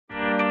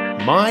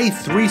My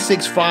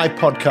 365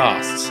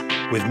 Podcasts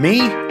with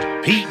me,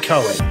 Pete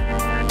Cohen.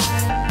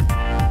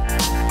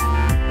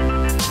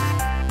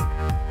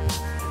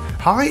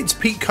 Hi, it's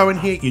Pete Cohen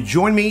here. You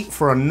join me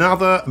for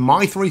another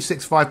My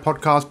 365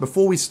 podcast.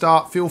 Before we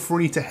start, feel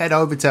free to head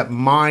over to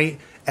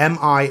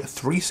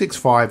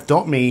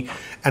mi365.me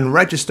and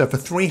register for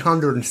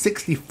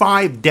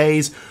 365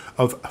 days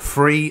of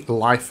free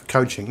life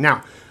coaching.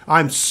 Now,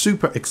 I'm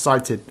super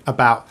excited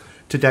about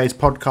today's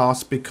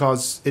podcast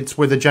because it's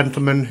with a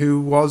gentleman who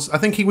was, I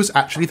think he was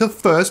actually the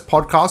first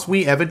podcast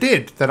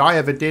that I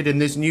ever did in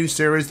this new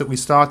series that we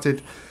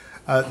started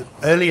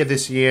earlier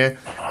this year,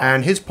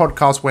 and his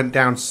podcast went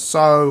down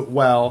so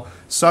well.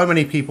 So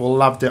many people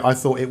loved it. I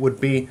thought it would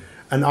be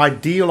an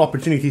ideal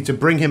opportunity to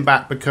bring him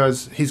back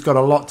because he's got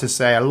a lot to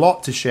say, a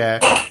lot to share.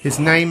 His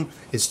name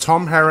is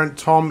Tom Herron.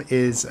 Tom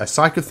is a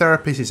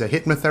psychotherapist, he's a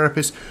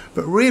hypnotherapist,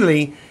 but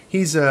really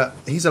he's a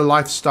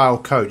lifestyle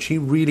coach. He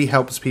really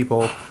helps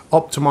people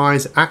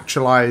optimize,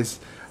 actualize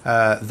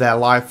their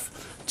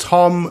life.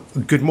 Tom,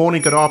 good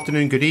morning, good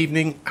afternoon, good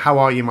evening. How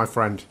are you, my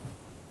friend?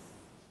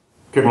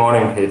 Good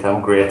morning, Pete.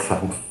 I'm great.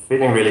 I'm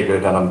feeling really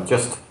good, and I'm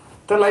just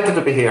delighted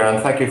to be here,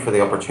 and thank you for the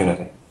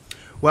opportunity.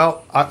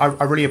 Well,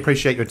 I really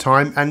appreciate your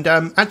time. And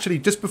actually,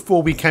 just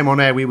before we came on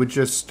air, we were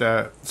just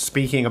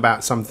speaking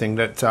about something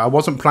that I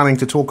wasn't planning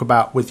to talk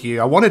about with you.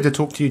 I wanted to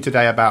talk to you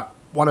today about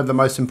one of the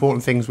most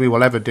important things we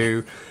will ever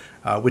do,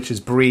 which is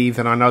breathe.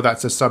 And I know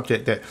that's a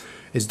subject that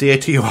is dear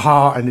to your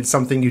heart, and it's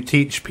something you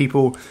teach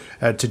people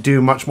to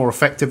do much more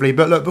effectively.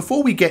 But look,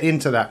 before we get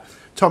into that,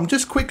 Tom,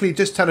 just quickly,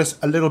 just tell us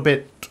a little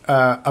bit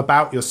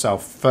about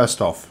yourself,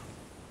 first off.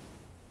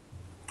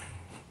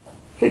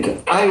 Pete,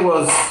 I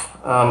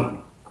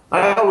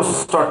always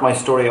start my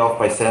story off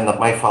by saying that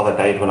my father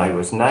died when I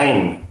was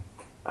 9.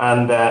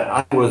 And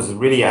I was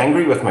really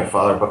angry with my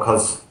father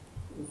because,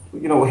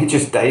 you know, he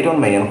just died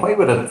on me. And why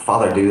would a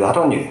father do that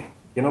on you?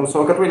 You know,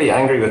 so I got really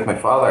angry with my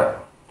father.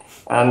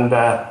 And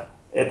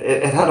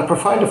it had a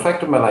profound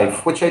effect on my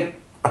life, which I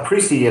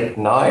appreciate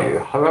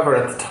now. However,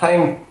 at the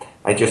time,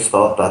 I just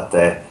thought that,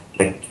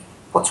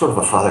 what sort of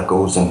a father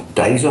goes and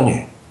dies on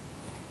you?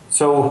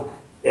 So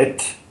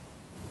it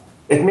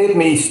made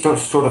me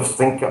sort of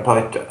think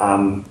about,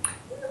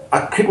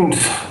 I couldn't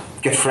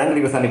get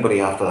friendly with anybody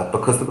after that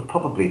because they would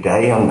probably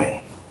die on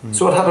me. Mm.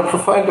 So it had a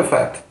profound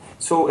effect.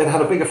 So it had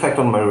a big effect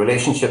on my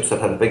relationships. It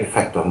had a big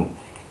effect on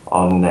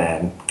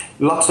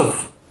lots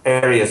of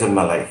areas in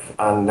my life.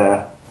 And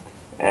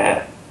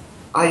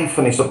I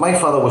finished up. My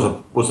father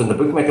was in the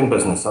bookmaking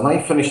business, and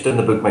I finished in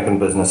the bookmaking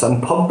business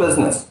and pub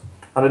business.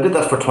 And I did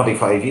that for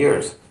 25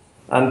 years.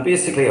 And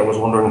basically I was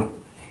wondering,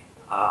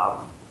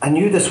 I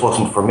knew this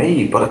wasn't for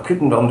me, but I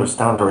couldn't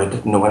understand, or I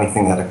didn't know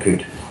anything that I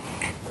could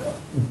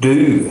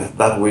do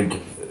that would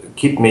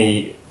keep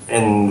me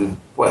in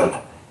the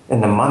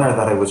manner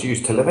that I was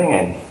used to living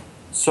in.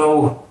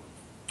 So,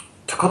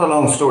 to cut a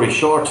long story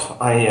short,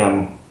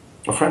 a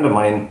friend of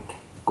mine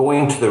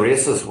going to the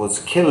races was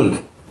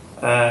killed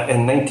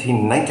in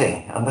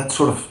 1990, and that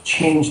sort of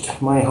changed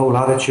my whole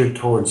attitude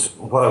towards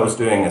what I was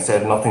doing. I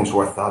said, nothing's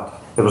worth that.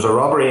 There was a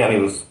robbery, and he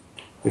was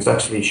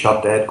actually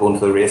shot dead going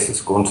to the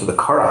races, going to the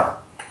Curragh.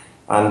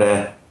 And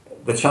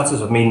the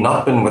chances of me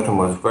not being with him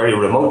was very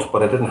remote,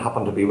 but I didn't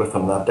happen to be with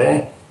him that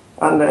day.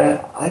 And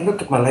I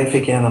looked at my life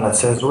again and I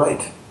said,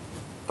 right,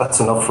 that's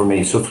enough for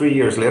me. So 3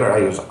 years later,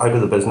 I was out of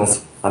the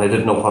business and I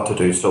didn't know what to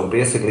do. So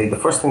basically, the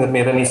first thing that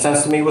made any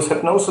sense to me was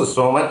hypnosis.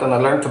 So I went and I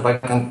learned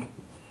about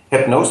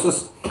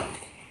hypnosis.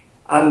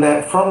 And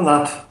from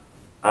that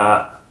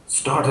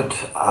started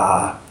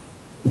a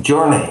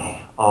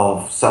journey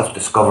of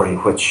self-discovery,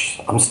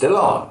 which I'm still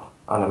on.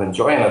 And I'm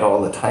enjoying it all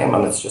the time,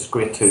 and it's just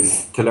great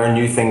to learn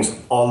new things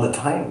all the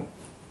time.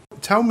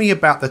 Tell me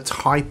about the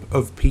type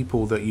of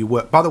people that you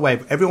work. By the way,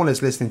 if everyone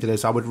is listening to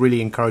this, I would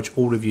really encourage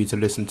all of you to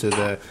listen to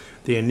the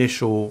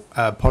initial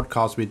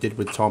podcast we did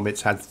with Tom.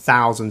 It's had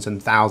thousands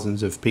and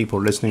thousands of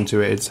people listening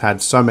to it. It's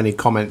had so many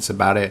comments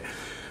about it.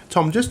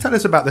 Tom, just tell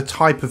us about the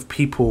type of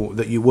people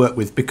that you work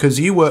with,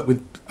 because you work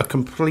with a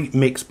complete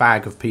mixed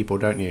bag of people,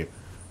 don't you?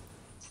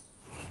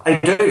 I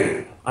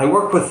do. I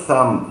work with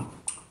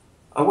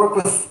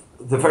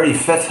the very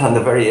fit and the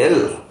very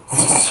ill.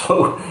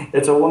 So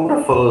it's a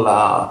wonderful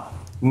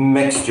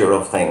mixture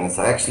of things.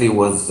 I actually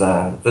was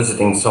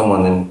visiting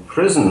someone in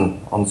prison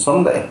on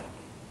Sunday,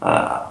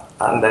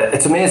 and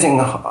it's amazing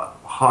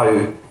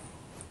how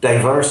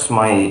diverse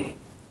my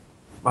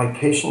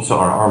patients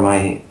are, or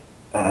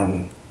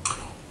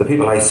the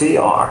people I see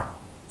are.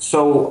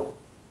 So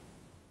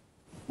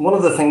one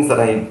of the things that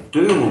I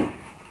do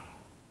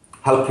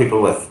help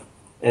people with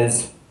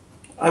is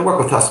I work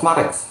with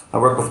asthmatics. I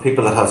work with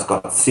people that has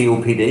got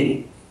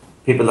COPD,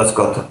 people that's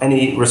got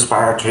any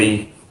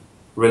respiratory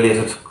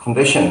related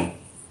condition.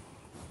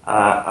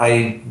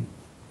 I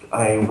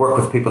work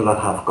with people that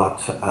have got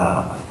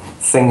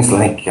things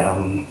like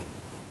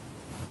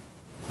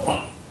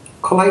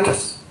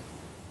colitis.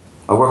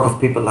 I work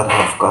with people that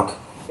have got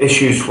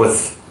issues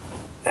with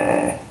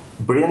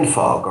brain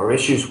fog, or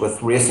issues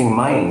with racing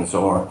minds,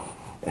 or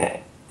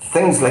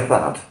things like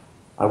that.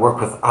 I work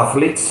with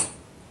athletes.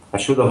 I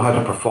show them how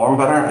to perform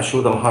better. I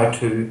show them how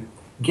to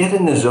get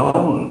in the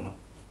zone.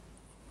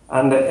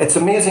 And it's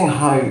amazing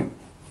how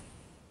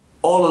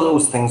all of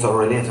those things are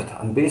related.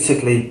 And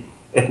basically,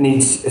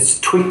 it's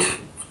tweaked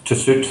to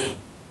suit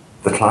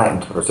the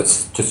client, or to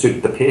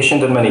suit the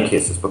patient in many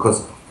cases,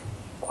 because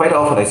quite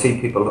often I see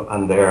people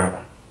and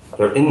they're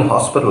in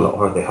hospital,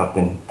 or they have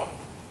been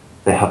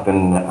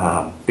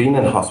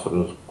in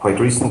hospital quite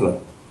recently.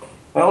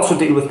 I also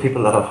deal with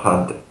people that have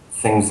had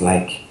things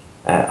like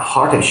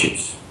heart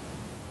issues,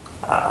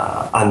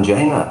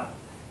 angina.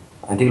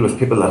 I deal with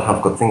people that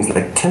have got things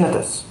like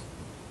tinnitus.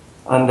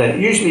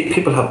 And usually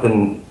people have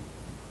been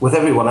with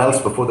everyone else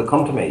before they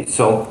come to me.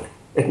 So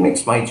it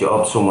makes my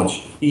job so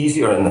much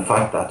easier in the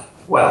fact that,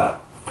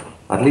 well,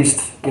 at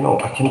least,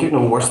 I can do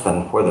no worse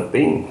than where they've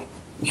been,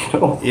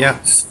 Yeah.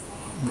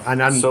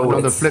 And So another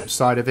it's- flip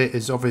side of it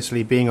is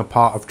obviously being a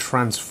part of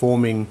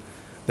transforming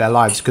their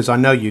lives, because I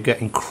know you get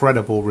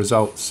incredible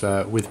results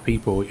with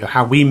people.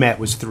 How we met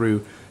was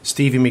through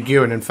Stevie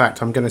McEwen. In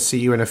fact, I'm going to see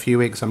you in a few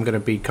weeks. I'm going to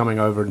be coming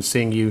over and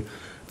seeing you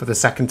for the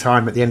second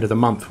time at the end of the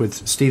month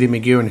with Stevie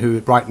McEwen, who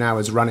right now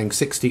is running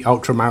 60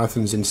 ultra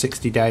marathons in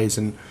 60 days.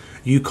 And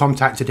you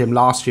contacted him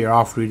last year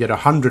after he did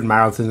 100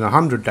 marathons in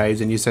 100 days,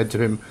 and you said to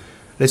him,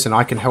 listen,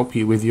 I can help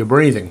you with your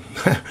breathing.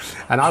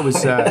 And I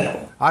was,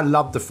 I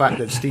loved the fact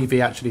that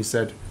Stevie actually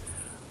said,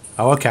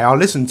 oh, okay, I'll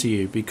listen to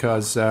you,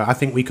 because I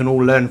think we can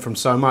all learn from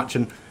so much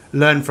and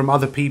learn from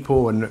other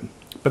people.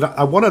 But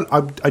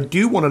I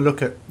do want to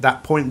look at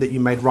that point that you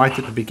made right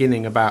at the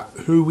beginning about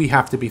who we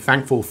have to be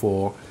thankful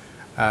for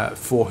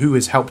who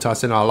has helped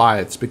us in our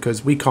lives,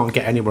 because we can't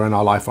get anywhere in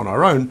our life on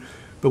our own.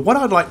 But what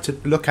I'd like to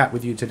look at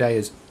with you today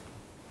is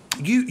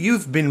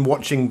you've been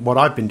watching what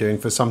I've been doing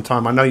for some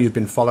time. I know you've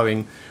been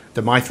following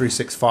the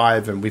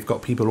My365, and we've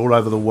got people all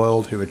over the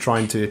world who are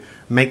trying to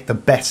make the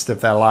best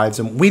of their lives.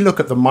 And we look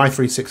at the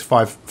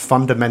My365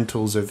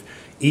 fundamentals of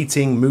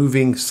eating,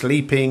 moving,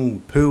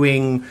 sleeping,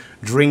 pooing,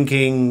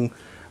 drinking,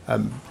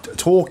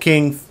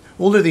 talking,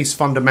 all of these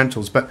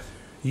fundamentals. But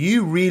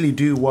you really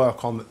do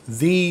work on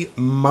the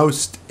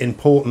most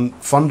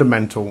important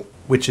fundamental,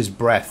 which is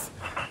breath.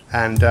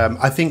 And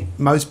I think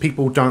most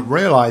people don't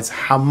realize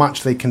how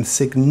much they can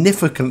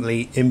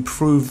significantly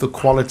improve the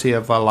quality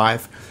of their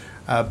life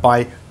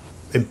by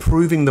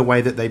improving the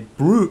way that they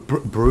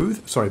breathe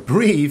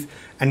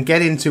and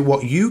get into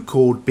what you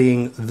called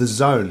being the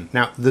zone.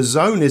 Now, the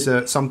zone is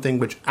something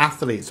which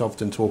athletes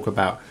often talk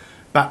about,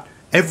 but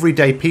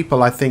everyday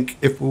people, I think,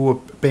 if we were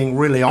being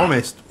really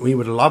honest, we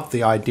would love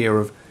the idea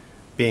of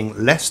being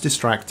less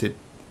distracted,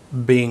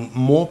 being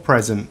more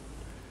present.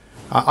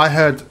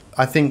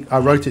 I think I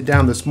wrote it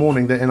down this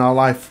morning that in our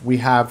life we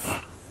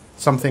have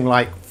something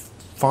like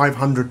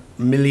 500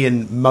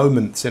 million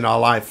moments in our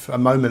life, a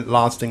moment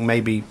lasting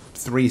maybe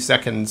 3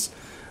 seconds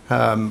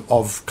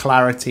of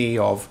clarity.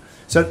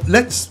 So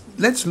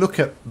let's look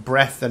at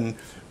breath and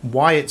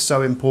why it's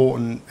so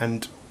important,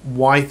 and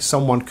why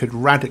someone could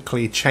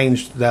radically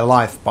change their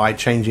life by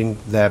changing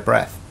their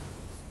breath.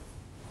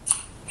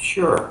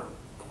 Sure.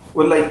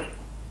 Well,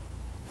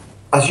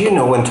 as you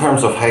know, in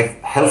terms of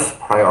health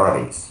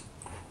priorities,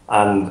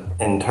 and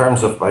in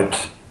terms of about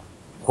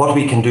what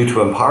we can do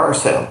to empower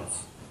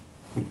ourselves,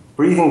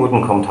 breathing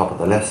wouldn't come top of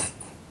the list.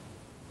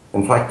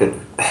 In fact,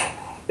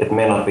 it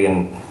may not be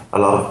in a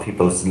lot of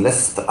people's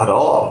list at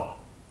all.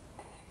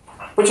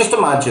 But just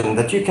imagine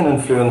that you can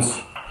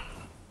influence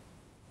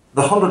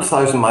the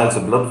 100,000 miles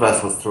of blood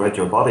vessels throughout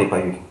your body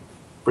by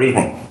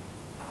breathing.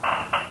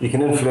 You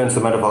can influence the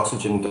amount of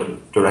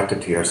oxygen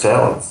directed to your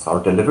cells, or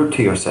delivered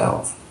to your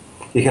cells.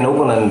 You can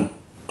open and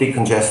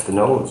decongest the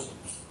nose.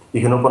 You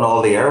can open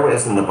all the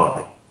airways in the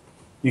body.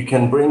 You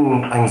can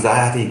bring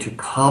anxiety to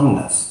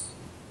calmness,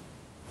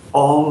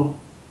 all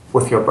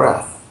with your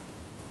breath.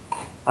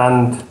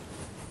 And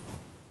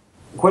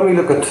when we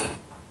look at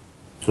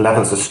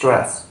levels of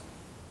stress,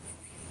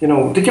 did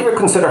you ever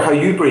consider how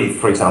you breathe,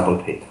 for example,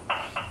 Pete?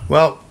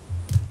 Well,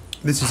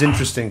 this is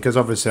interesting, because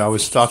obviously I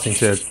was starting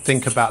to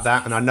think about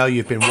that, and I know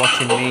you've been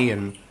watching me,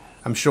 and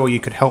I'm sure you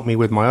could help me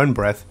with my own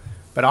breath.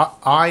 But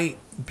I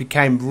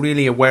became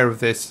really aware of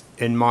this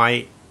in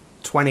my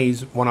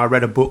 20s when I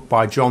read a book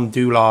by John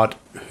Doulard,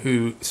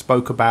 who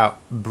spoke about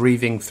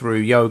breathing through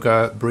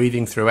yoga,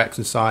 breathing through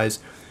exercise.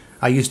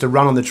 I used to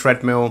run on the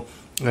treadmill,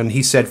 and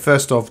he said,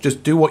 first off,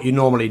 just do what you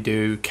normally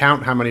do,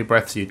 count how many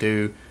breaths you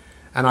do.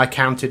 And I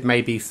counted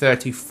maybe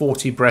 30,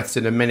 40 breaths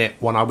in a minute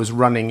when I was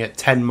running at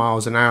 10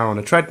 miles an hour on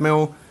a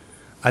treadmill.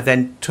 I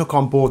then took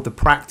on board the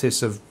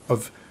practice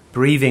of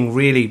breathing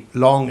really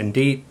long and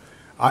deep.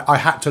 I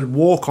had to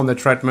walk on the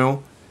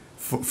treadmill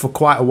for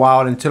quite a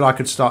while until I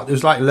could start. It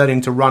was like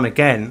learning to run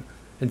again,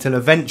 until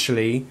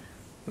eventually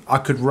I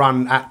could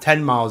run at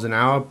 10 miles an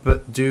hour,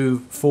 but do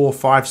 4,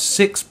 5,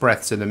 6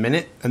 breaths in a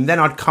minute. And then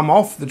I'd come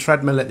off the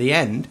treadmill at the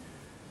end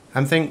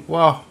and think,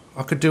 well,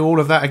 I could do all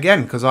of that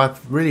again, because I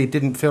really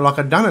didn't feel like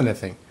I'd done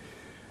anything.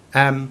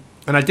 And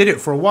I did it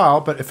for a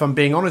while, but if I'm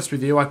being honest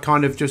with you, I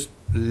kind of just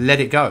let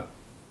it go.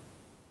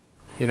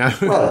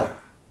 Well,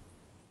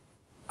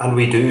 and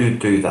we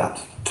do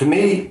that. To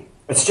me,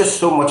 it's just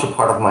so much a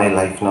part of my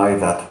life now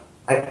that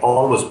I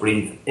always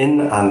breathe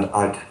in and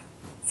out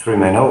through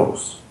my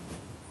nose.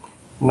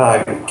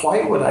 Now,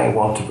 why would I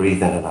want to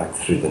breathe in and out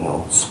through the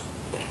nose?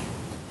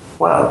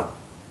 Well,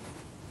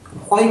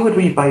 why would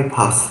we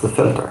bypass the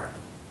filter?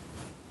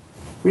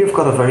 We have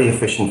got a very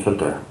efficient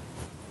filter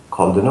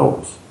called the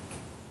nose.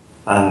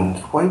 And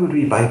why would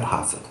we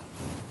bypass it?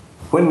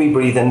 When we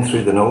breathe in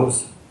through the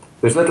nose,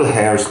 there's little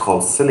hairs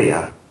called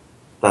cilia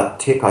that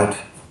take out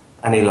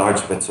any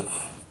large bits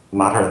of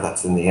matter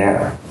that's in the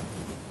air.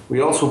 We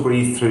also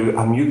breathe through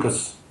a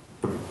mucus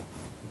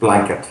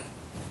blanket.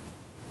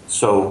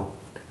 So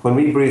when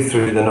we breathe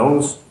through the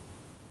nose,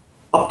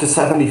 up to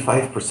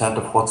 75%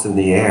 of what's in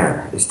the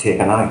air is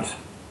taken out.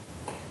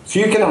 So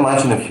you can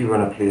imagine if you were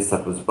in a place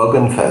that was bug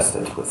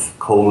infested with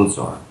colds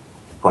or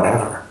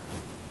whatever.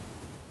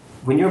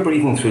 When you're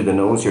breathing through the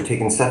nose, you're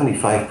taking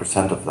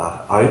 75% of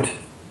that out,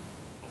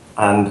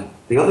 and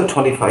the other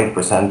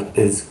 25%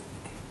 is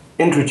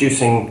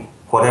introducing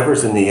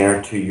whatever's in the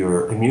air to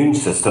your immune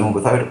system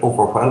without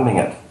overwhelming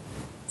it.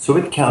 So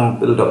it can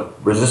build up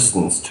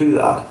resistance to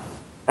that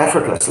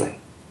effortlessly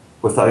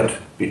without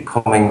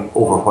becoming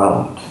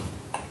overwhelmed.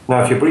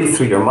 Now, if you breathe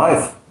through your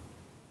mouth,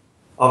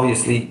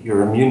 obviously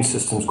your immune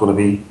system's going to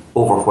be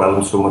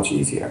overwhelmed so much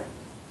easier.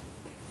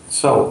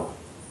 So,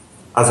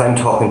 as I'm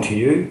talking to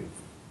you,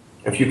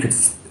 if you could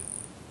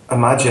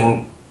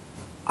imagine,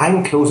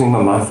 I'm closing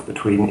my mouth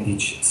between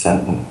each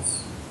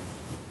sentence.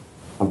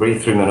 I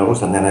breathe through my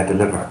nose and then I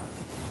deliver.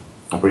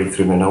 I breathe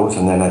through my nose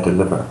and then I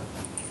deliver.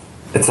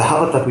 It's a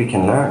habit that we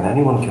can learn,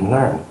 anyone can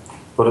learn,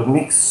 but it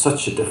makes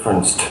such a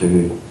difference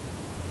to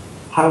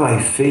how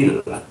I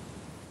feel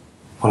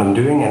when I'm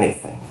doing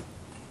anything.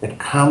 It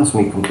calms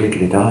me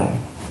completely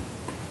down.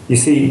 You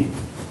see,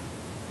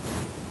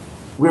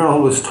 we're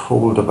always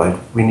told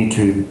about we need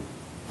to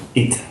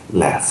eat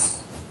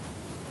less.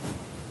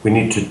 We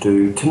need to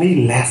do, to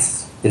me,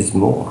 less is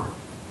more.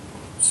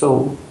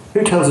 So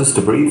who tells us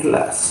to breathe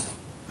less?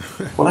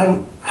 Well,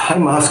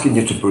 I'm asking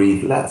you to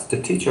breathe less,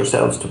 to teach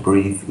ourselves to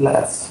breathe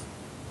less.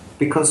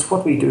 Because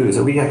what we do is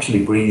that we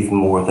actually breathe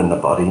more than the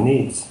body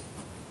needs.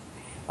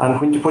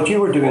 And what you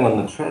were doing on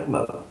the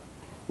treadmill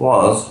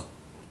was,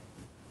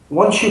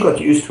 once you got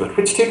used to it,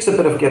 which takes a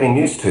bit of getting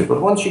used to,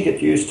 but once you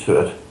get used to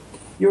it,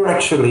 you're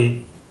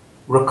actually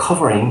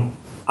recovering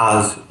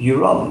as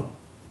you run.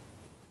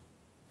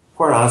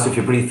 Whereas if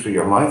you breathe through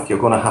your mouth, you're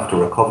going to have to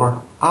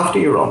recover after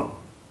you run.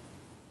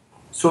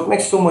 So it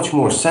makes so much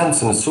more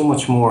sense, and it's so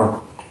much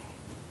more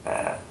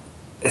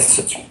it's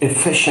such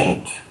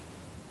efficient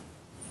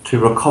to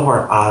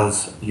recover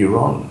as you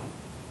run.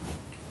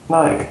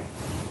 Now,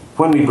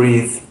 when we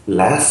breathe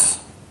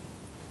less,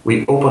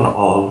 we open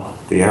all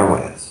the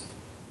airways.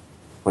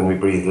 When we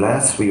breathe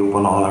less, we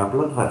open all our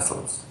blood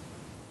vessels.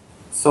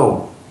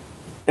 So,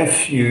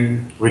 if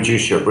you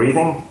reduce your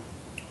breathing,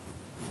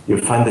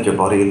 you'll find that your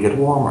body will get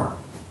warmer.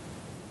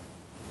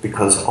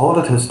 Because all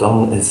it has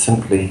done is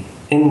simply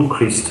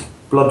increased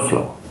blood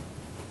flow.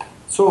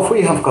 So if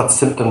we have got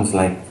symptoms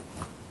like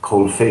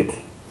cold feet,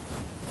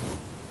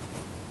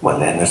 well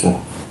then there's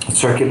a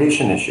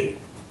circulation issue.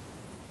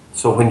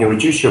 So when you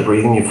reduce your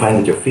breathing, you find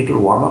that your feet will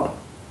warm up.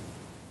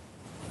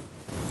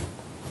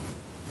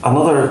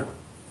 Another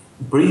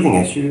breathing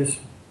issue is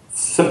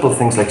simple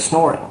things like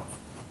snoring.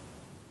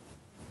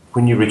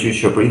 When you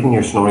reduce your breathing,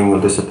 your snoring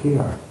will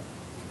disappear.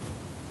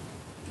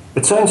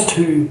 It sounds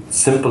too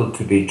simple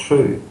to be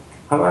true.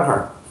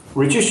 However,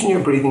 reducing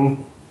your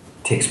breathing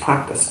takes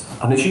practice.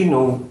 And as you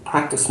know,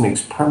 practice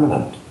makes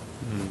permanent.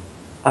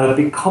 And it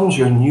becomes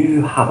your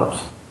new habit.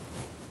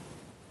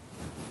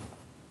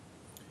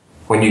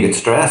 When you get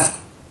stressed,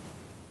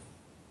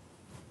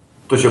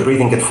 does your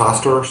breathing get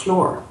faster or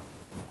slower?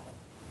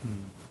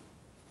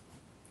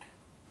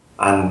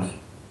 And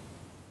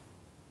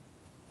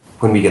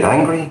when we get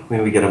angry,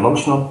 when we get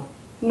emotional,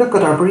 look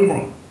at our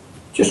breathing.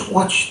 Just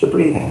watch the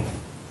breathing.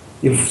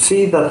 You'll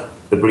see that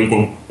the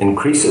breathing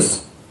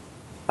increases,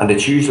 and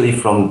it's usually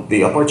from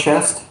the upper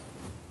chest.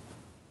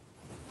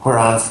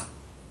 Whereas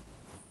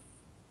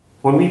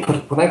when I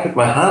put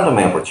my hand on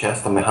my upper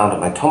chest and my hand on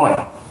my tummy,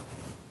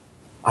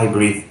 I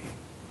breathe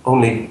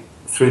only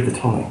through the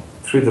tummy,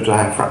 through the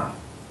diaphragm.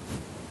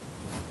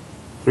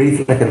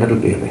 Breathe like a little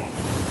baby.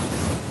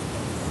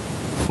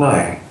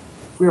 Now,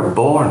 we are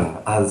born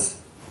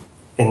as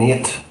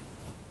innate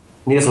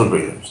nasal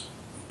breathers.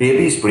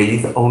 Babies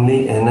breathe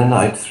only in and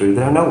out through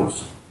their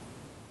nose.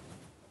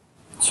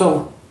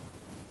 So,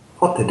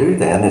 what they do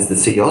then is they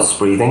see us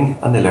breathing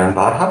and they learn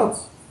bad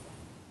habits.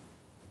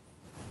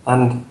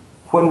 And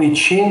when we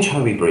change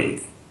how we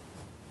breathe,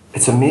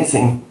 it's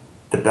amazing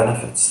the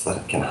benefits that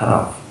it can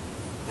have.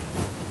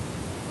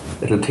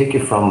 It'll take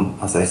you from,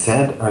 as I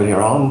said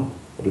earlier on,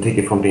 it'll take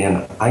you from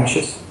being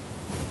anxious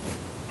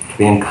to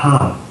being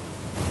calm.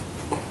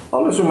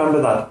 Always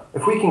remember that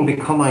if we can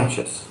become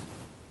anxious,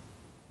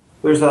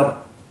 there's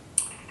a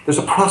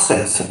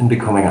process in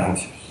becoming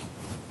anxious.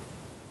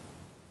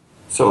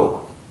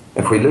 So,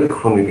 if we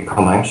look, when we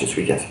become anxious,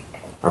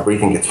 our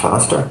breathing gets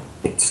faster,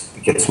 it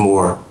gets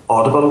more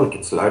audible, it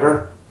gets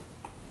louder,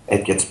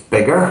 it gets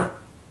bigger.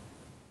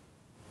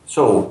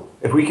 So,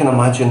 if we can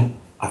imagine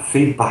a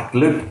feedback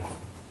loop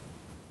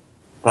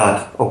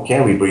that,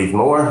 okay, we breathe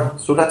more,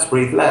 so let's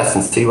breathe less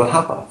and see what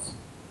happens.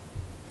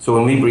 So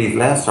when we breathe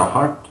less, our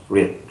heart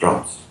rate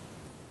drops.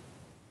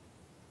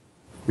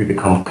 We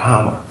become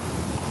calmer.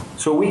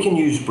 So we can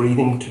use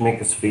breathing to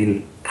make us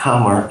feel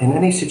calmer in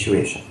any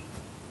situation.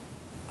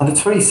 And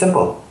it's very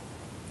simple.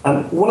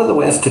 And one of the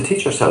ways to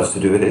teach ourselves to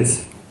do it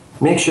is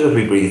make sure that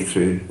we breathe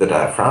through the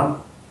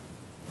diaphragm.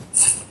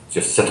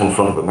 Just sit in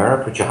front of a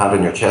mirror, put your hand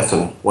on your chest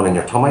and one in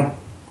your tummy.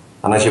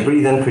 And as you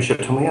breathe in, push your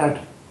tummy out.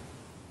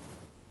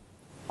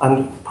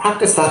 And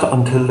practice that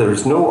until there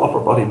is no upper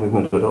body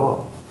movement at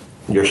all.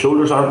 Your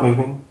shoulders aren't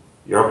moving,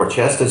 your upper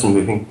chest isn't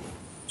moving,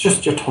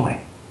 just your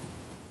tummy.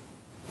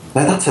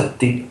 Now that's a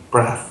deep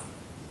breath.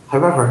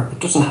 However, it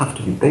doesn't have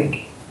to be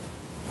big,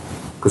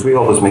 because we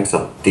always mix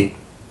up deep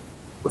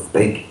with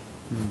big.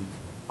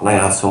 When I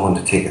ask someone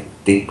to take a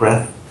deep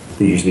breath,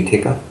 they usually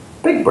take a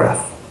big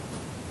breath.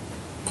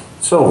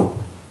 So,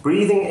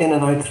 breathing in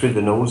and out through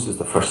the nose is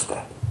the first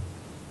step.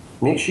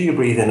 Make sure you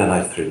breathe in and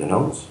out through the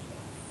nose.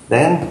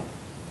 Then,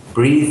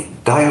 breathe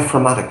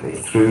diaphragmatically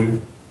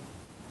through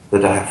the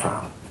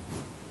diaphragm.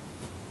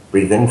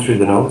 Breathe in through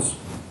the nose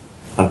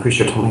and push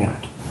your tummy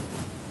out.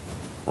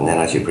 And then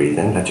as you breathe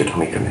in, let your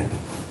tummy come in.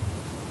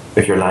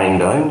 If you're lying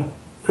down,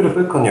 put a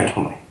book on your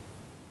tummy.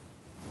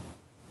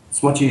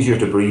 It's much easier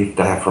to breathe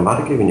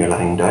diaphragmatically when you're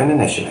lying down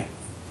initially.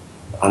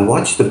 And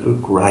watch the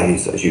book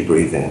rise as you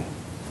breathe in.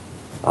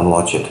 And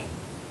watch it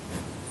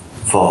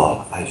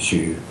fall as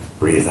you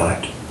breathe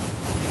out.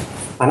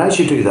 And as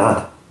you do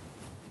that,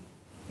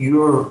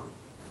 your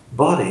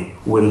body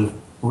will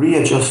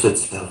readjust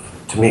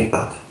itself to make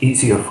that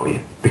easier for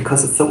you,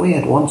 because it's the way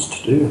it wants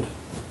to do it.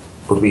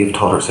 But we have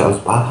taught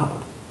ourselves bad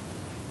habit.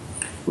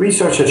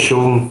 Research has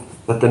shown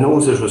that the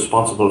nose is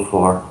responsible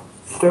for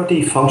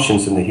 30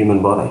 functions in the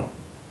human body.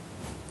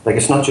 Like,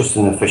 it's not just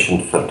an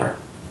efficient filter.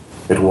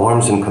 It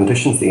warms and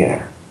conditions the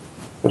air.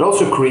 It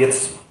also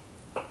creates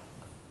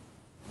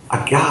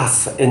a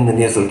gas in the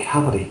nasal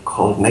cavity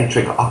called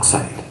nitric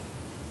oxide.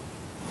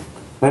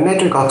 Now,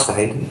 nitric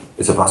oxide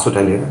is a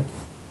vasodilator.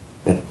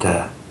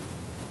 It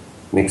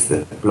makes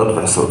the blood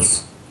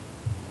vessels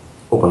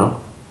open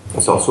up.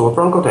 It's also a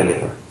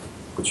bronchodilator,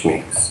 which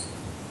makes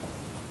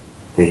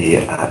the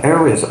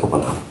airways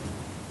open up.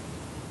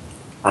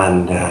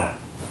 And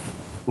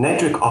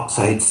nitric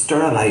oxide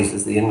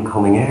sterilizes the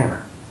incoming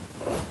air.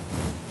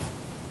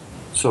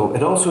 So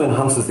it also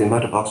enhances the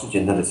amount of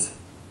oxygen that is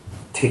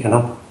taken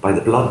up by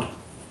the blood.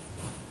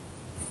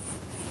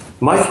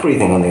 Mouth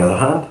breathing, on the other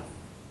hand,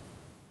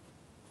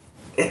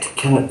 it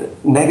can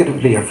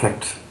negatively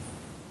affect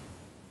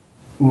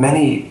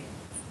many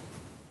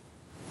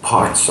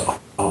parts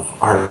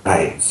of our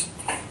lives.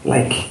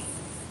 Like,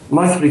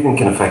 mouth breathing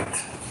can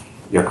affect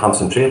your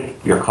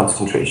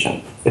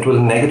concentration. It will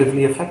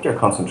negatively affect your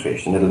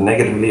concentration. It'll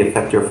negatively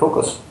affect your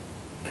focus.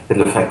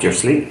 It'll affect your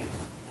sleep.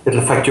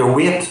 It'll affect your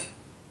weight.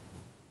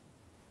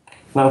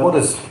 Now, what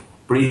does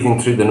breathing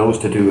through the nose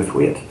to do with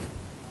weight?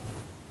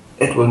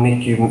 It will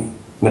make you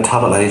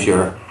metabolize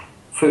your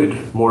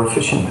food more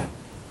efficiently.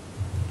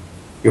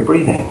 You're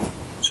breathing.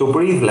 So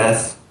breathe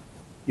less,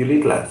 you'll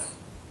eat less.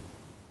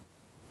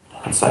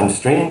 It sounds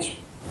strange,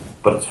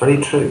 but it's very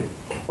true.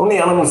 Only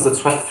animals that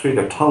sweat through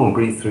their tongue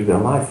breathe through their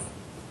mouth.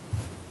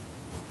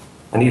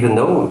 And even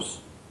those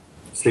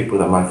sleep with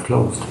their mouth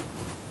closed.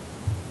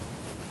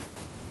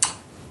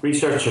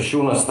 Research has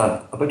shown us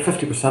that about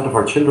 50% of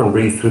our children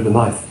breathe through the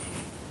mouth.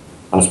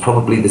 And it's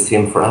probably the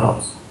same for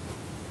adults.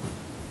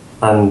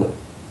 And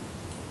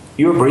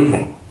your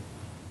breathing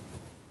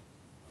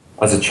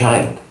as a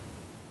child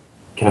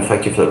can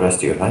affect you for the rest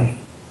of your life.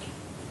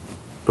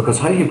 Because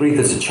how you breathe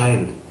as a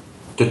child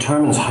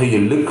determines how you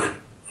look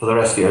for the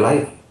rest of your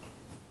life.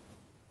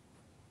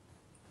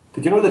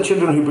 Did you know that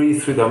children who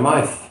breathe through their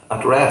mouth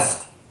at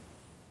rest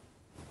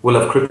will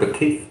have crooked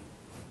teeth?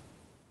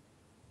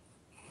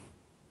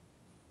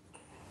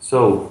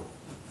 So,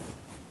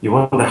 you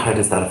wonder, how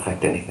does that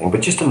affect anything?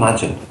 But just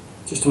imagine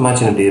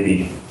a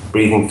baby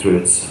breathing through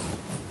its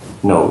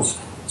nose.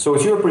 So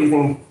as you're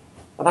breathing,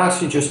 I'd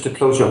ask you just to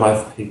close your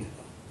mouth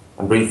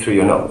and breathe through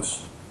your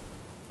nose.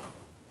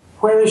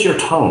 Where is your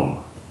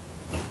tongue?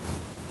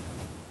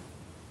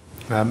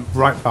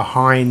 Right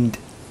behind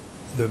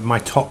my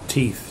top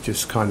teeth,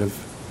 just kind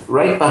of.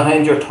 Right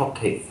behind your top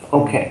teeth.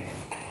 Okay.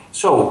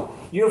 So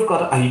you've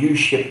got a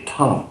U-shaped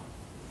tongue.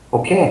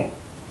 Okay.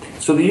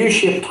 So the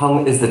U-shaped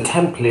tongue is the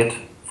template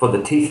for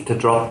the teeth to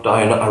drop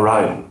down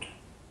around.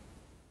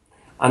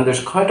 And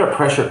there's counter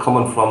pressure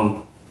coming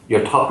from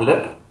your top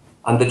lip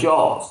and the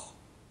jaws.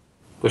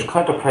 There's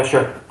counter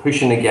pressure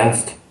pushing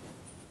against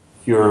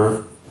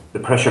the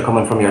pressure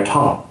coming from your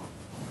tongue.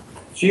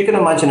 So you can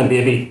imagine a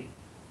baby,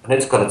 and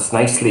it's got its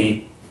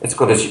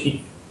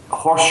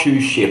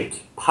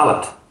horseshoe-shaped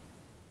palate.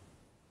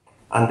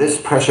 And this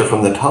pressure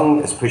from the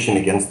tongue is pushing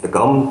against the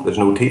gum. There's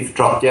no teeth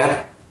dropped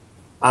yet.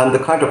 And the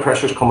counter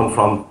pressure is coming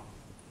from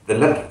the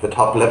lip, the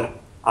top lip,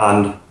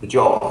 and the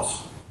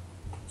jaws.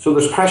 So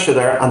there's pressure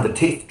there, and the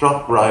teeth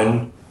drop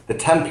round the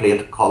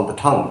template called the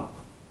tongue.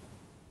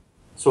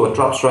 So it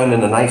drops round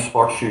in a nice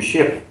horseshoe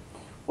shape.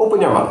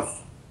 open your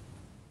mouth.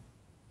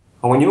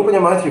 And when you open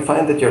your mouth, you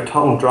find that your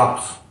tongue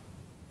drops.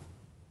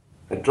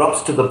 It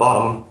drops to the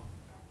bottom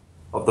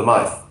of the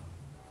mouth.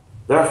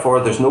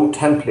 Therefore, there's no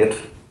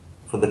template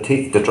for the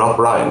teeth to drop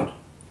round.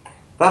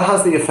 That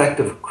has the effect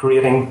of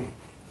creating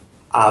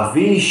a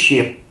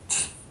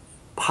V-shaped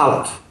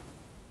palate.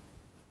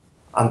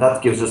 And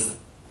that gives us,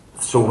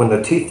 so when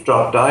the teeth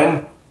drop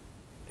down,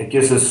 it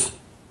gives us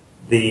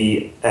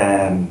the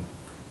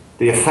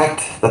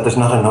effect that there's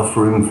not enough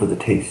room for the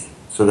teeth.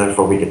 So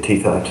therefore we get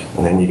teeth out,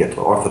 and then you get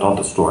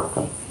orthodontist work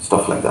and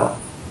stuff like that.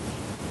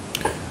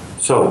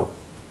 So,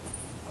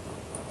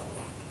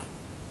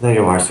 there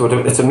you are. So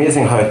it's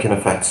amazing how it can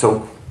affect.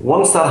 So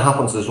once that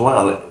happens as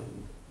well,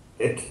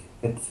 it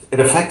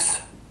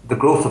affects the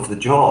growth of the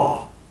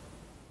jaw.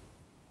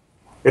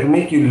 It'll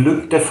make you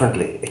look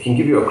differently. It can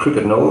give you a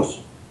crooked nose.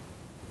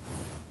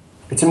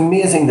 It's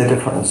amazing the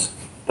difference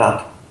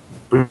that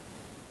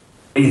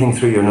breathing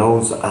through your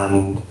nose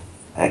and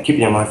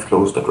keeping your mouth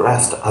closed at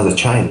rest as a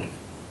child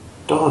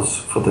does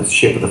for the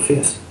shape of the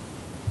face.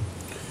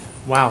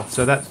 Wow,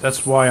 so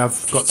that's why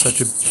I've got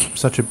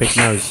such a big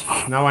nose.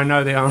 Now I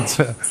know the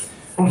answer.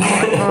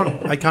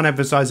 I can't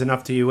emphasize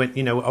enough to you when,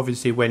 you know,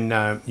 obviously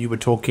when you were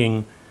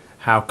talking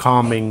how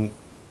calming,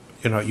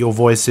 you know, your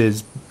voice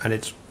is, and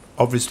it's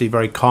obviously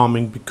very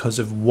calming because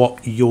of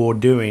what you're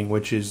doing,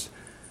 which is,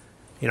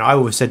 you know, I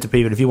always said to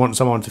people, if you want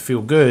someone to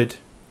feel good,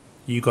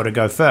 you got to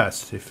go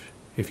first.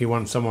 If you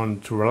want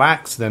someone to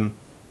relax, then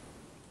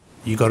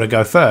you got to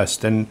go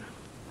first. And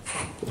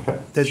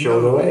there's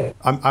show the way.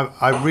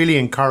 I really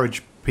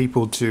encourage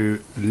people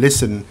to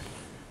listen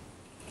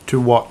to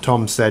what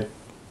Tom said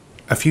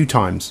a few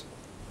times.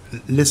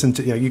 Listen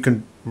to, you know, you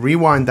can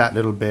rewind that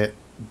little bit,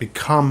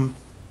 become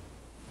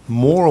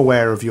more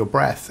aware of your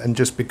breath, and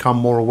just become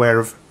more aware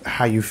of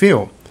how you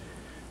feel.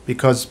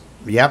 Because,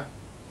 yep,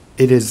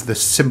 it is the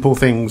simple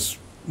things,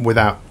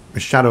 without a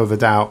shadow of a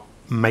doubt,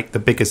 make the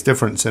biggest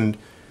difference. And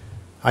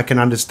I can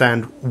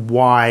understand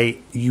why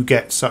you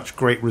get such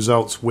great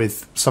results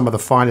with some of the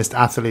finest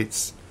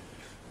athletes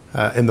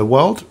in the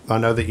world. I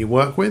know that you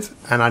work with,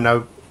 and I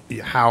know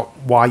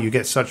why you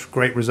get such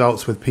great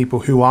results with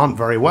people who aren't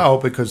very well,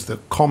 because the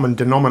common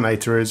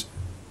denominator is,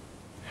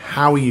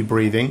 how are you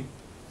breathing?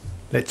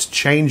 Let's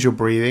change your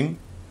breathing,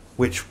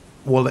 which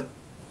will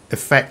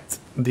affect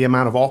the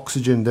amount of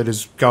oxygen that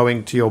is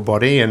going to your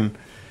body, and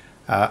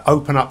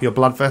open up your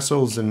blood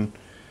vessels. And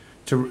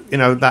to, you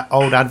know, that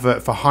old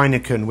advert for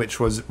Heineken, which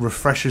was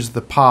refreshes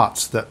the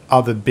parts that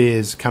other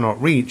beers cannot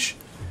reach.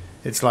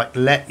 It's like,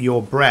 let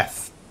your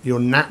breath, your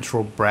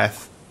natural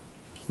breath,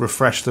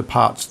 refresh the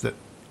parts that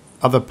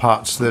other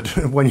parts that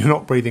when you're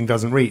not breathing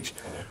doesn't reach.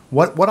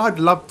 What I'd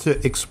love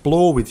to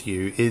explore with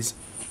you is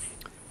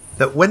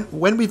that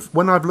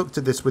when I've looked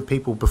at this with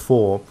people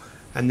before,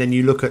 and then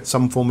you look at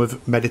some form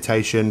of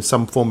meditation,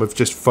 some form of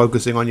just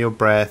focusing on your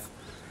breath,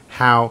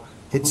 how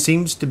it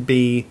seems to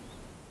be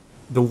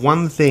the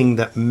one thing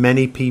that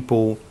many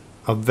people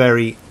are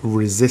very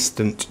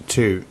resistant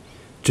to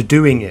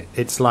doing it.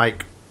 It's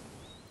like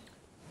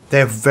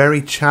they're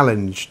very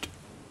challenged.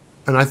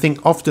 And I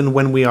think often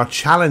when we are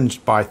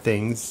challenged by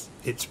things,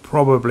 it's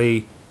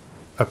probably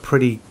a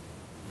pretty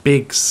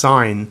big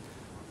sign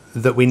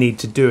that we need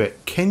to do it.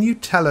 Can you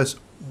tell us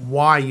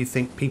why you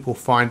think people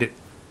find it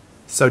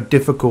so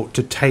difficult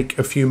to take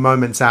a few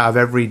moments out of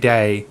every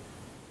day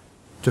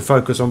to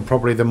focus on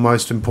probably the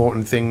most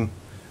important thing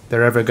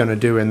they're ever going to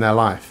do in their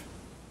life?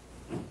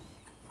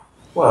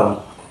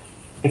 Well,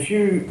 if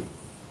you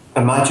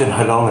imagine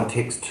how long it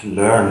takes to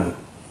learn,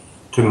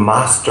 to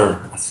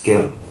master a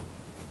skill,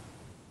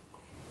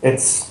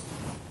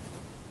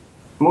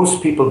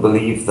 most people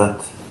believe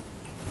that,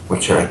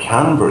 well, sure, I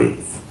can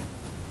breathe.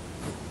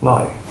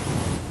 Now,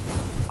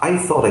 I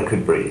thought I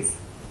could breathe.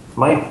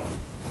 My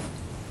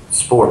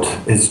sport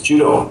is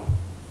judo,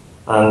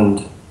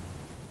 and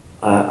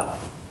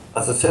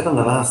as I said in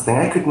the last thing,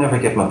 I could never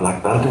get my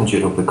black belt in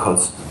judo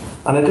because,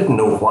 and I didn't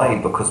know why,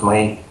 because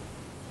my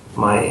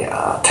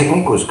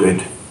technique was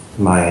good.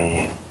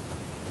 I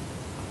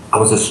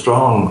was as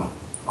strong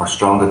or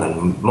stronger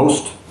than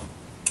most.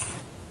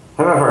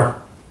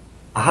 However,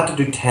 I had to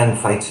do 10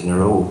 fights in a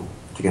row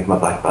to get my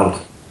black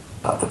belt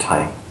at the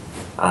time,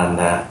 and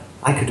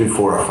I could do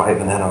 4 or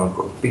 5, and then I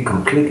would be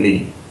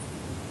completely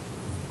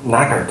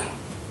knackered.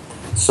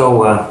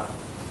 So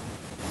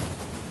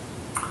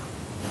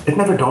it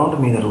never dawned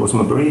on me that it was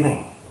my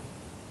breathing.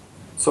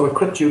 So I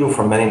quit judo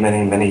for many,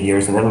 many, many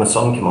years, and then my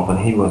son came up, and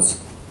he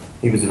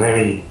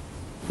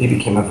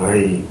became a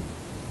very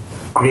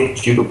great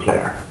judo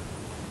player,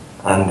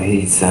 and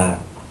he says,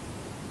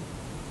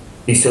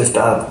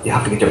 "Dad, you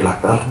have to get your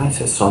black belt." And I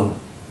says, "Son,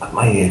 at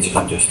my age,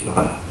 I'm just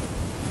looking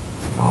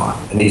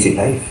at an easy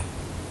life."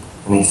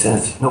 And he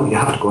says, "No, you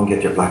have to go and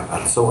get your black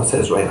belt." So I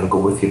says, "Right, I'll go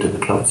with you to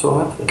the club." So I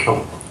went to the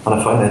club, and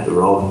I found out they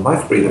were all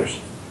mouth breathers.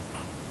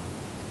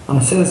 And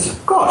I says,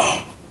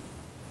 "Gosh,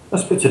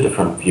 this puts a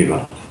different view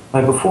on it."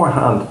 Now,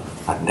 beforehand,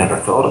 I'd never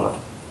thought of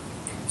it.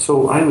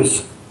 So I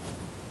was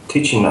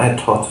teaching, I had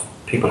taught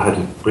people how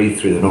to breathe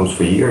through the nose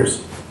for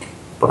years,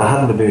 but I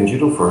hadn't been doing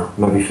judo for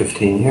maybe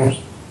 15 years.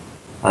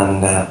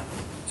 And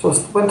so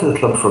I went to the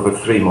club for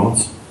about 3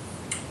 months,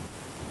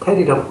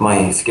 tidied up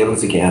my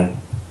skills again,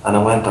 and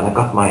I went and I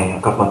got my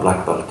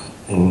black belt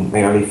in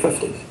my early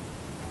 50s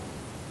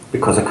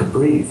because I could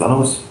breathe. And I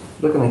was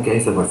looking at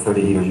guys that were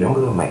 30 years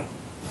younger than me,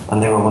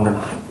 and they were wondering,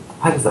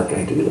 how does that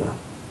guy do that?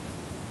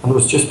 And it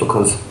was just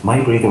because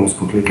my breathing was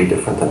completely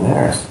different than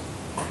theirs.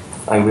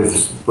 I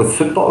was with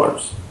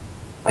footballers.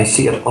 I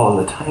see it all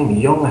the time,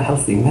 young,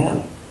 healthy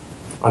men.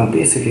 And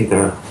basically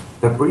their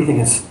breathing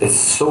is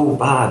so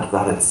bad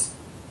that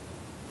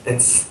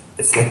it's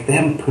like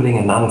them pulling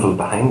an anvil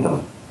behind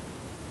them.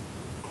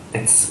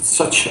 It's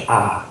such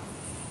a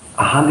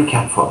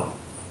handicap for them.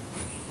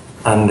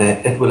 And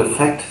it will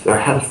affect their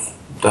health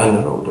down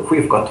the road. If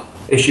we've got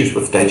issues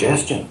with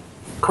digestion,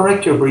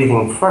 correct your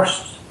breathing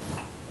first.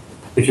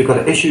 If you've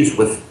got issues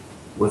with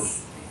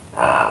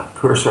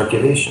poor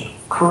circulation,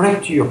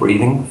 correct your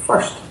breathing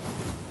first.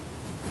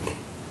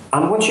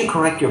 And once you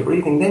correct your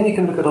breathing, then you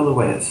can look at other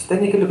ways.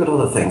 Then you can look at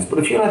other things. But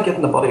if you're not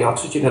getting the body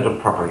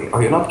oxygenated properly,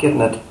 or you're not getting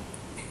it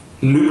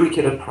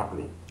lubricated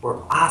properly, we're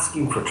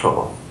asking for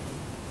trouble.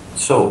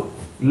 So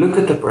look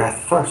at the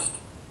breath first.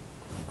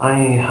 I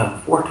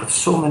have worked with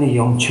so many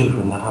young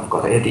children that have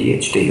got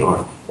ADHD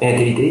or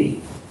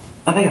ADD,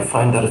 and I have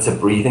found that it's a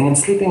breathing and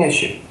sleeping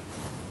issue.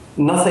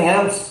 Nothing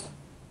else.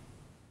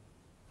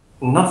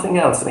 Nothing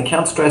else. And I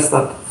can't stress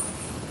that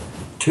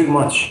too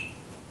much.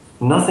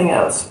 Nothing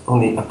else,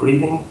 only a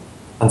breathing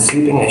and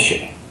sleeping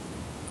issue.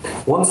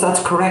 Once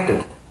that's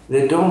corrected,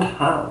 they don't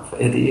have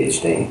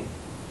ADHD.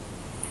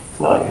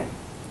 Now,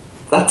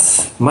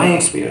 that's my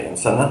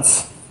experience, and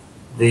that's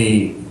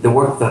the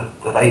work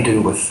that I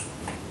do with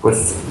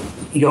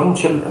young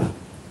children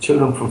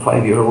from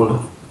 5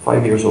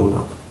 years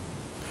older.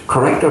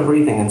 Correct their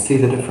breathing and see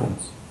the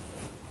difference.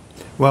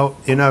 Well,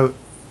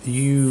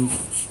 you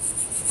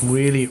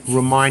really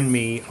remind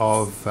me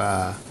of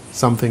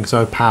something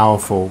so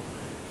powerful,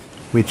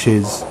 which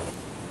is,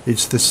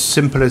 it's the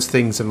simplest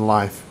things in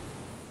life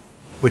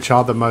which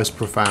are the most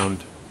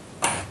profound.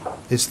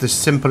 It's the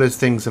simplest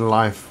things in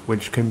life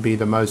which can be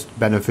the most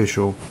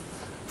beneficial,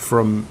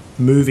 from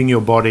moving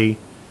your body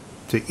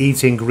to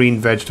eating green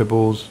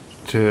vegetables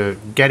to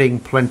getting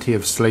plenty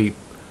of sleep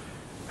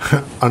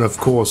and of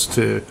course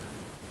to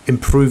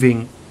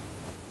improving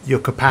your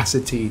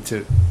capacity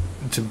to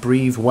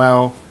breathe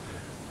well.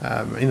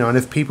 And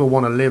if people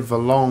want to live a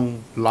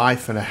long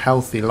life and a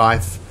healthy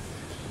life,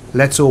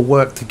 let's all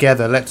work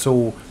together. Let's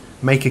all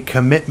make a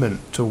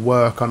commitment to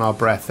work on our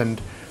breath. And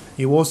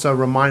you also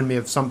remind me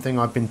of something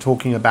I've been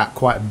talking about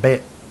quite a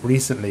bit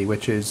recently,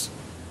 which is,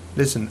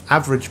 listen,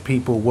 average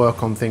people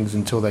work on things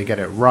until they get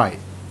it right.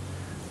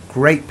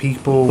 Great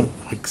people,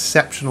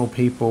 exceptional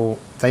people,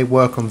 they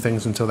work on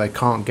things until they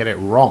can't get it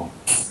wrong.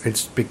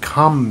 It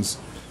becomes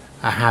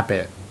a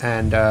habit.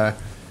 And,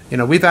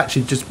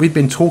 we've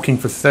been talking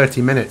for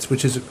 30 minutes,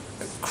 which is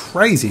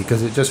crazy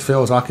because it just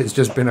feels like it's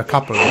just been a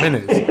couple of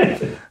minutes.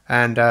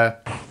 And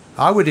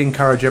I would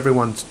encourage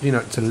everyone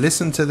to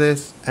listen to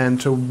this and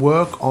to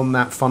work on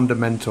that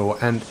fundamental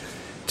and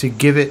to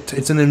give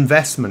it's an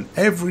investment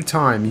every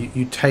time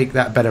you take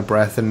that better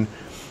breath. And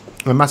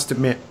I must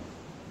admit,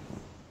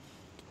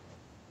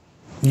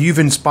 you've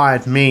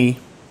inspired me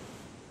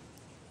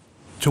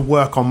to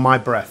work on my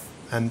breath,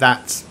 and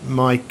that's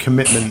my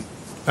commitment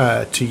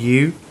to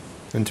you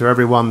and to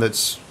everyone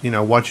that's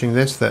watching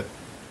this, that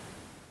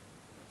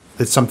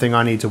it's something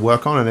I need to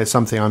work on, and it's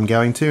something I'm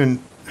going to. And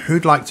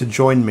who'd like to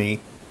join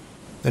me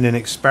in an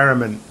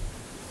experiment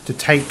to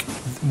take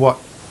what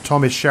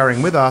Tom is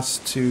sharing with us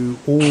to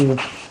all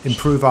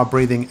improve our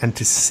breathing and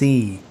to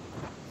see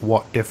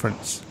what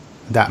difference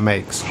that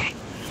makes?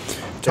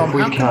 Tom, if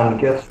we can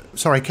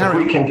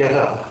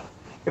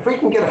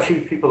get a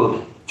few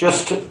people,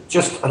 just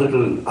a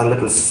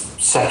little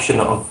section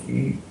of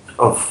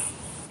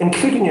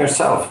including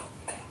yourself,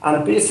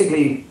 and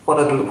basically what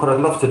I'd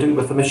love to do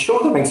with them is show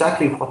them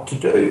exactly what to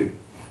do,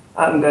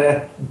 and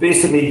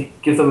basically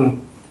give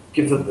them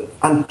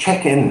and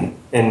check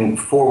in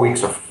 4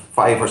 weeks or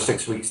 5 or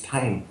 6 weeks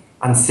time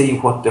and see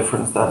what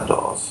difference that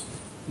does.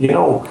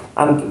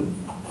 And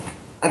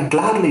I'd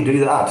gladly do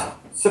that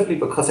simply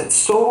because it's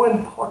so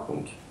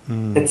important.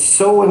 It's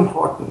so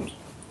important.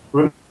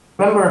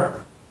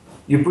 Remember,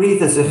 you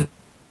breathe as if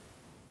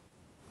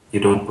you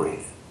don't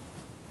breathe.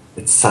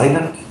 It's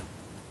silent,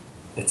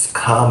 it's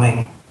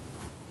calming,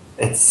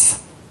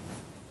 it's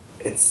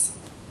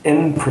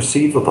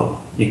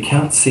imperceivable. You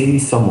can't see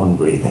someone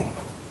breathing.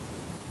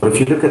 But if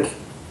you look at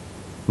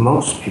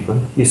most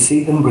people, you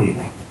see them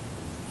breathing.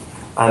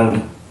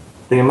 And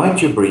the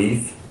amount you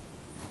breathe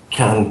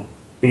can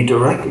be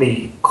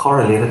directly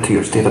correlated to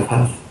your state of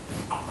health.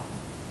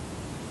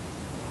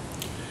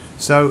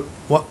 So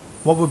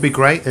what would be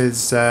great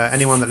is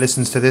anyone that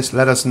listens to this,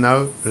 let us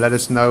know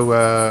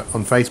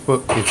on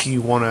Facebook if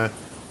you want to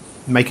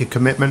make a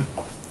commitment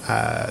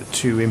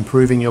to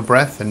improving your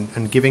breath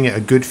and giving it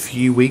a good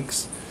few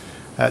weeks.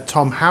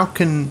 Tom, how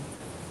can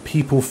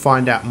people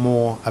find out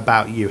more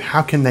about you?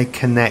 How can they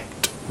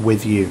connect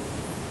with you?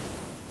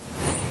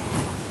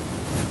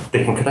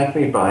 They can connect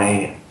me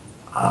by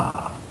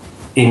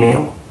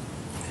email,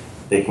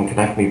 they can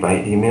connect me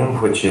by email,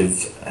 which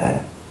is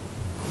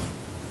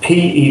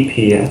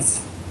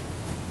PEPS.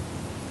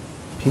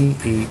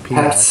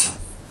 PEPS.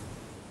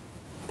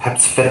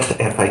 PepsFit,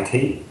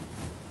 FIT.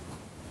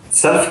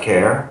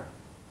 Selfcare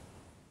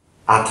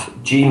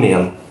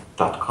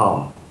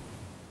 @gmail.com.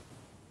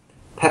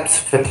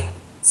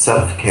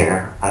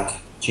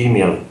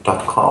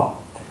 PepsFitSelfcare@gmail.com.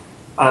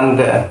 And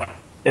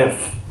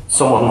if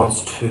someone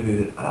wants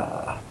to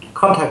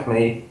contact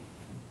me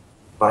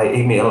by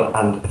email,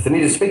 and if they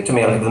need to speak to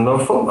me, I'll give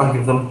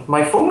them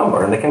my phone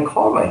number, and they can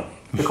call me,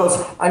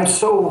 because I'm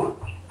so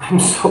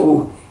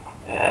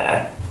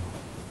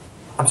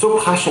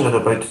passionate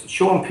about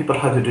showing people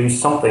how to do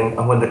something,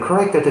 and when they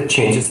correct it, it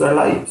changes their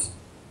lives.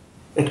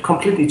 It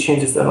completely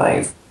changes their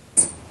lives.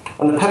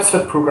 And the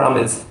PepsFit program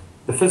is,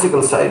 the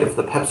physical side of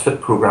the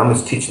PepsFit program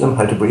is teaching them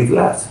how to breathe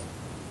less.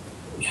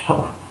 You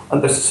know,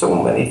 and there's so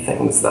many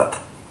things that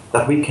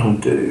we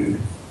can do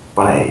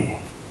by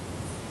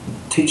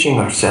teaching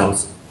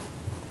ourselves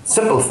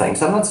simple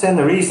things. I'm not saying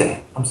they're easy,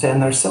 I'm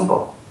saying they're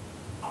simple.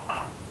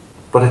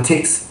 But it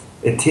takes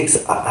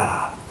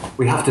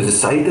we have to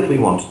decide that we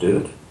want to do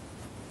it.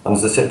 And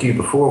as I said to you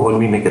before, when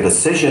we make a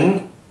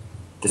decision,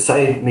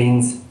 decide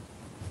means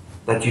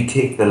that you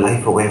take the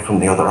life away from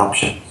the other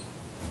options.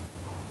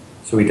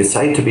 So we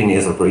decide to be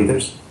nasal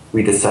breathers,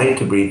 we decide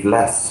to breathe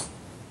less.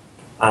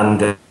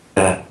 And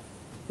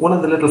one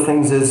of the little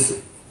things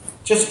is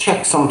just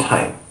check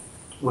sometime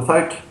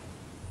without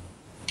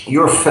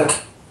your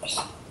fit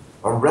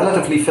or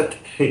relatively fit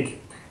feet.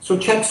 So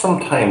check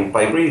sometime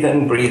by breathe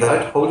in, breathe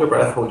out, hold your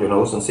breath, hold your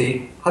nose, and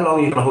see how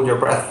long you can hold your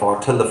breath for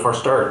till the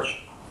first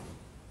urge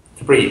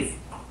to breathe.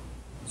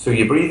 So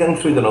you breathe in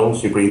through the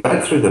nose, you breathe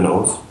out through the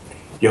nose,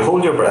 you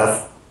hold your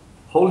breath,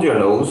 hold your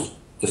nose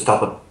to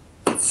stop it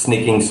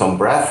sneaking some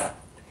breath,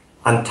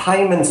 and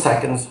time in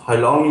seconds how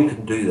long you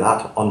can do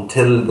that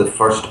until the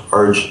first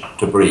urge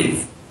to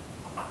breathe.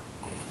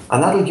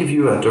 And that'll give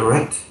you a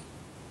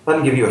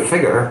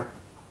figure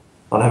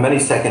on how many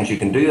seconds you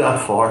can do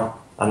that for,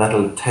 and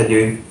that'll tell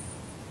you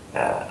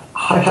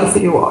how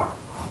healthy you are.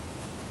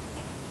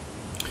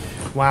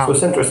 Wow. So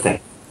it's interesting.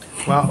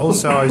 Well,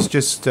 also, I was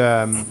just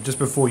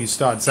before you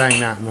started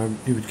saying that, and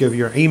you would give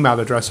your email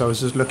address, I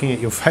was just looking at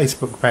your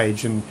Facebook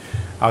page, and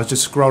I was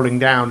just scrolling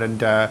down,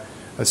 and I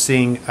was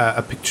seeing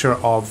a picture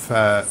of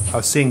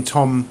seeing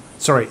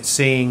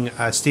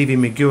Stevie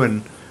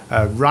McGowan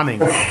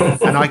running,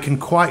 and I can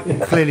quite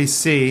clearly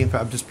see,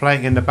 but I'm just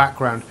playing in the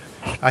background,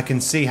 I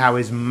can see how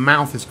his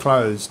mouth is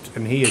closed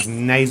and he is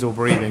nasal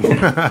breathing.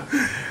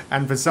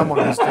 And for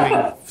someone who's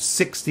doing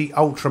 60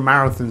 ultra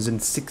marathons in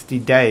 60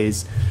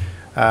 days,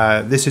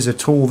 this is a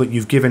tool that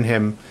you've given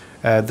him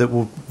that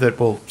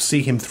will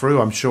see him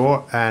through, I'm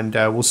sure, and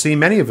will see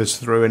many of us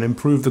through and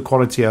improve the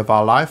quality of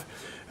our life.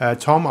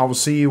 Tom, I will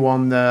see you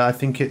on I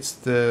think it's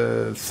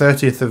the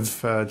 30th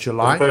of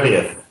July. The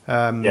 30th.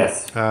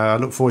 Yes. I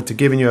look forward to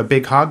giving you a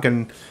big hug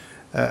and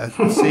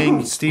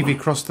seeing Stevie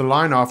cross the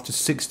line after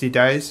 60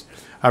 days.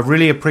 I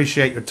really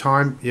appreciate your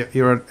time.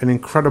 You're an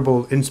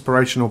incredible,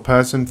 inspirational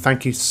person.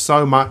 Thank you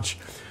so much.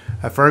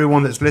 For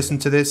everyone that's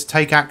listened to this,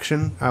 take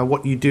action.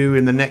 What you do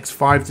in the next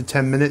 5 to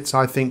 10 minutes,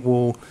 I think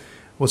will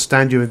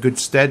stand you in good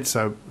stead.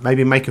 So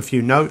maybe make a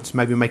few notes,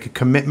 maybe make a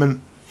commitment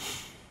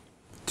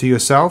to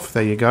yourself.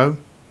 There you go.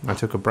 I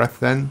took a breath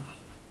then.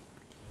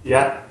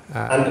 Yeah,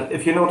 and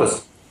if you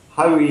notice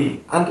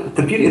and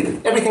the beauty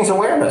of everything's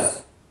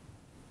awareness.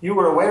 You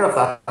were aware of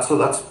that, so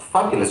that's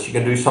fabulous. You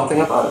can do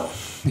something about it.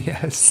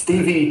 Yes.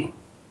 Stevie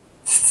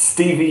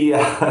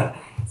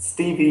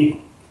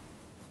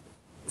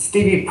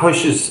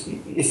pushes.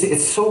 You see,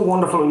 it's so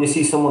wonderful when you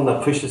see someone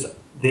that pushes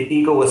the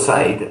ego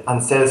aside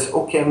and says,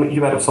 "Okay,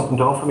 you might have something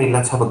to offer me.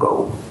 Let's have a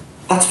go."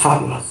 That's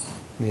fabulous.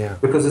 Yeah.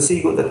 Because it's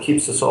ego that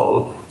keeps us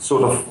all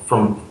sort of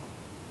from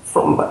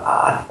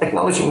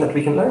acknowledging that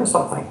we can learn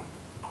something.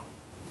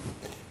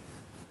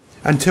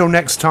 Until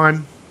next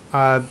time.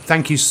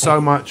 Thank you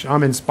so much.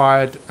 I'm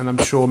inspired, and I'm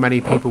sure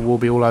many people will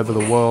be all over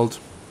the world.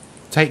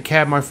 Take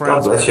care, my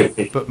friends. God bless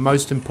you. But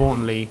most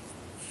importantly,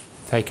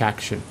 take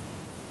action.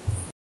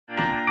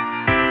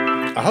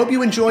 I hope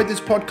you enjoyed this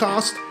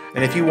podcast,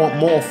 and if you want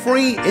more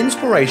free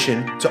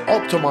inspiration to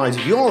optimize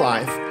your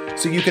life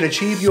so you can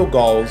achieve your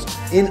goals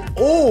in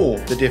all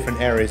the different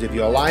areas of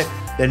your life,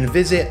 then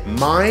visit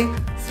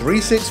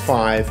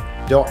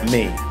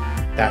my365.me.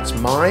 That's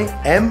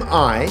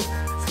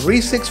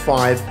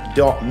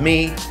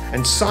mi365.me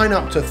and sign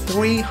up to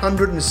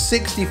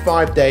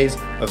 365 days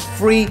of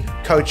free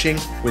coaching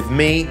with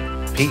me,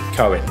 Pete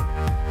Cohen.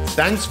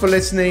 Thanks for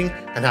listening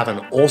and have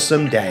an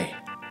awesome day.